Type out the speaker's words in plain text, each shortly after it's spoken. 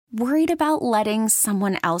Worried about letting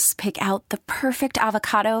someone else pick out the perfect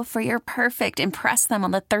avocado for your perfect impress them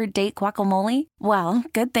on the third date guacamole? Well,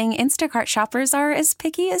 good thing Instacart shoppers are as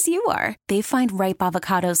picky as you are. They find ripe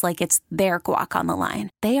avocados like it's their guac on the line.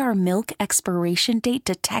 They are milk expiration date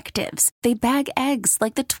detectives. They bag eggs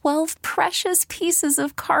like the 12 precious pieces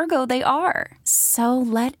of cargo they are. So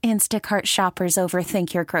let Instacart shoppers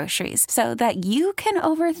overthink your groceries so that you can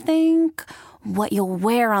overthink what you'll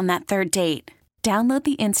wear on that third date. Download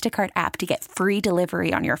the Instacart app to get free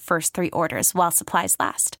delivery on your first 3 orders while supplies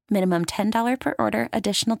last. Minimum $10 per order.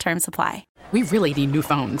 Additional terms apply. We really need new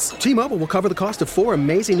phones. T-Mobile will cover the cost of 4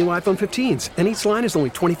 amazing new iPhone 15s, and each line is only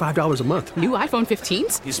 $25 a month. New iPhone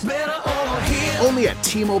 15s? It's better over here. Only at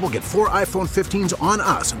T-Mobile, get 4 iPhone 15s on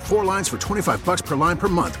us and 4 lines for $25 per line per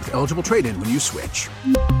month with eligible trade-in when you switch.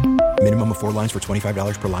 Minimum of 4 lines for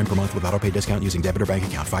 $25 per line per month with autopay discount using debit or bank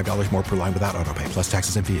account. $5 more per line without autopay, plus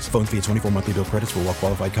taxes and fees. Phone fee at 24 monthly bill credits for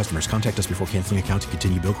well-qualified customers. Contact us before canceling account to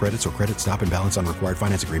continue bill credits or credit stop and balance on required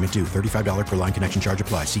finance agreement due. $35 per line connection charge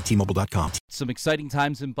applies. See T-Mobile.com. Some exciting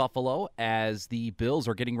times in Buffalo as the Bills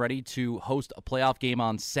are getting ready to host a playoff game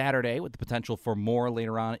on Saturday with the potential for more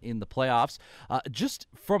later on in the playoffs. Just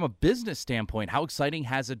from a business standpoint, how exciting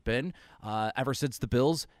has it been ever since the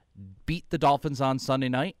Bills beat the Dolphins on Sunday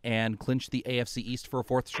night and clinched the AFC East for a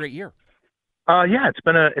 4th straight year? Yeah, it's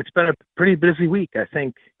been a pretty busy week. I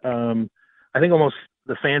think almost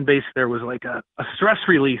the fan base there was like a stress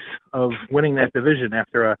release of winning that division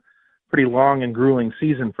after a pretty long and grueling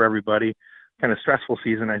season for everybody, kind of stressful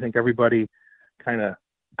season. I think everybody kind of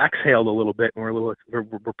exhaled a little bit, and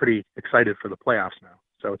we're pretty excited for the playoffs now.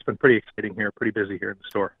 So it's been pretty exciting here, pretty busy here in the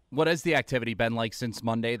store. What has the activity been like since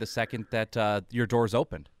Monday, the second that your doors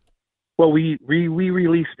opened? Well, we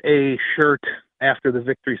released a shirt after the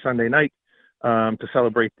victory Sunday night to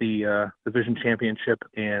celebrate the division championship,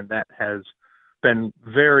 and that has been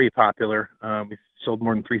very popular. We've sold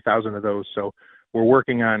more than 3,000 of those, so we're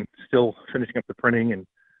working on still finishing up the printing and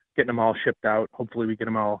getting them all shipped out. Hopefully we get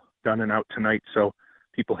them all done and out tonight so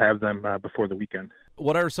people have them before the weekend.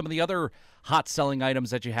 What are some of the other hot selling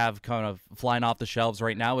items that you have kind of flying off the shelves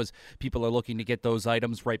right now as people are looking to get those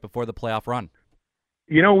items right before the playoff run?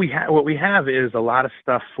 You know, what we have is a lot of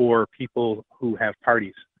stuff for people who have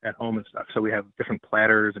parties at home and stuff. So we have different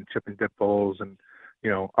platters and chip and dip bowls and,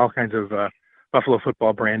 all kinds of Buffalo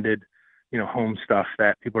football branded, home stuff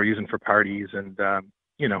that people are using for parties and,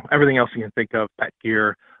 everything else you can think of, pet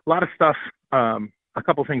gear, a lot of stuff. A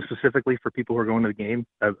couple things specifically for people who are going to the game,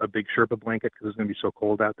 a big Sherpa blanket because it's going to be so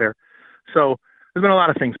cold out there. So there's been a lot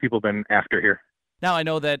of things people have been after here. Now, I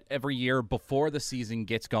know that every year before the season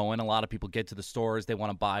gets going, a lot of people get to the stores. They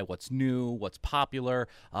want to buy what's new, what's popular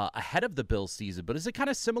ahead of the Bills season. But is it kind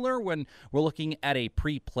of similar when we're looking at a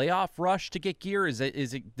pre-playoff rush to get gear? Is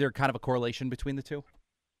there kind of a correlation between the two?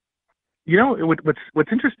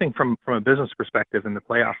 What's interesting from a business perspective in the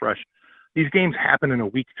playoff rush, these games happen in a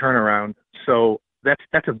week turnaround. So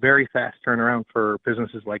that's a very fast turnaround for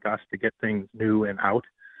businesses like us to get things new and out.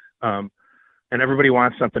 And everybody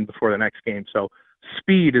wants something before the next game. So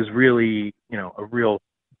speed is really, a real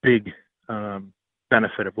big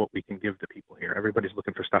benefit of what we can give to people here. Everybody's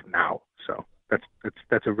looking for stuff now. So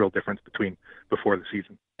that's a real difference between before the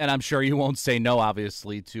season. And I'm sure you won't say no,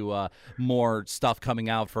 obviously, to more stuff coming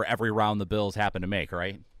out for every round the Bills happen to make,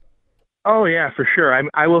 right? Oh, yeah, for sure.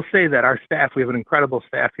 I will say that our staff, we have an incredible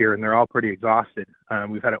staff here, and they're all pretty exhausted.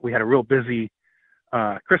 We had a real busy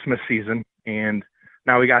Christmas season, and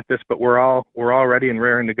now we got this, but we're all ready and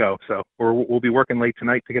raring to go. So we'll be working late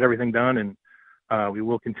tonight to get everything done, and we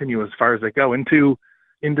will continue as far as they go into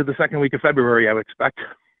the second week of February, I would expect.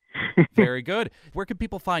 Very good. Where can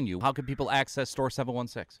people find you? How can people access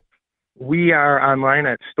Store716? We are online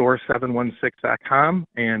at Store716.com,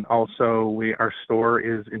 and also our store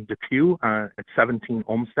is in Depew at 17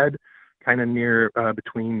 Olmsted, kind of near off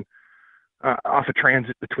of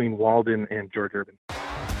transit between Walden and George Urban.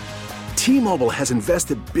 T-Mobile has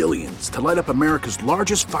invested billions to light up America's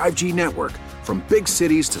largest 5G network, from big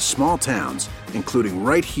cities to small towns, including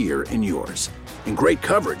right here in yours. And great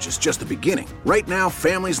coverage is just the beginning. Right now,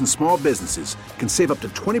 families and small businesses can save up to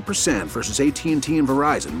 20% versus AT&T and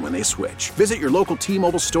Verizon when they switch. Visit your local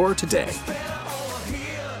T-Mobile store today.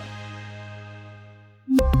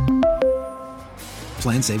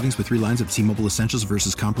 Plan savings with 3 lines of T-Mobile Essentials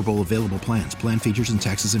versus comparable available plans. Plan features and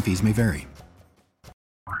taxes and fees may vary.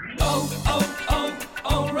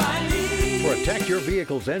 O'Reilly. For a Protect your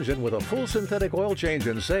vehicle's engine with a full synthetic oil change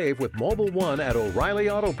and save with Mobile One at O'Reilly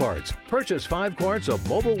Auto Parts. Purchase 5 quarts of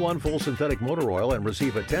Mobile One full synthetic motor oil and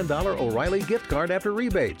receive a $10 O'Reilly gift card after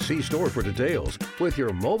rebate. See store for details. With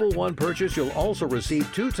your Mobile One purchase, you'll also receive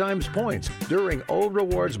 2 times points during O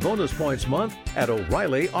Rewards Bonus Points Month at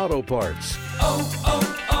O'Reilly Auto Parts.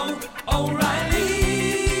 O'Reilly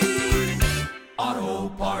Auto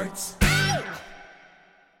Parts.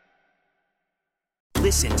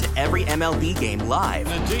 Listen to every MLB game live.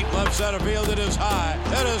 In the deep left center field, it is high,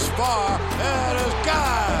 it is far, it is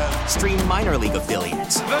gone. Stream minor league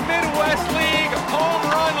affiliates. The Midwest League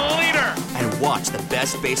home run leader. And watch the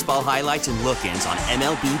best baseball highlights and look-ins on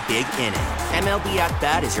MLB Big Inning. MLB At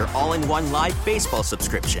Bat is your all-in-one live baseball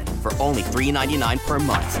subscription for only $3.99 per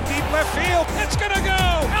month. Deep left field, it's gonna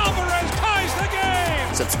go. Alvarez ties the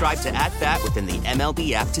game. Subscribe to At Bat within the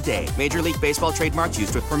MLB app today. Major League Baseball trademarks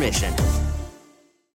used with permission.